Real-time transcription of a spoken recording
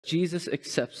Jesus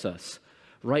accepts us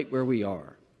right where we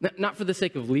are. Not for the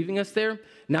sake of leaving us there,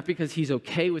 not because he's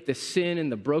okay with the sin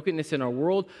and the brokenness in our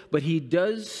world, but he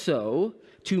does so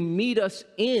to meet us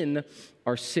in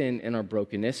our sin and our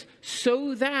brokenness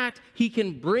so that he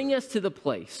can bring us to the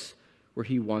place where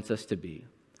he wants us to be,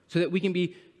 so that we can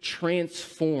be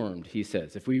transformed, he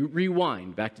says. If we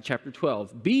rewind back to chapter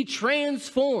 12, be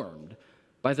transformed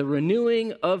by the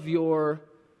renewing of your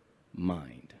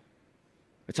mind.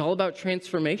 It's all about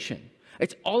transformation.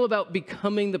 It's all about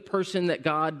becoming the person that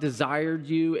God desired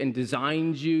you and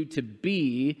designed you to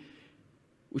be,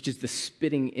 which is the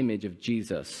spitting image of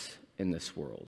Jesus in this world.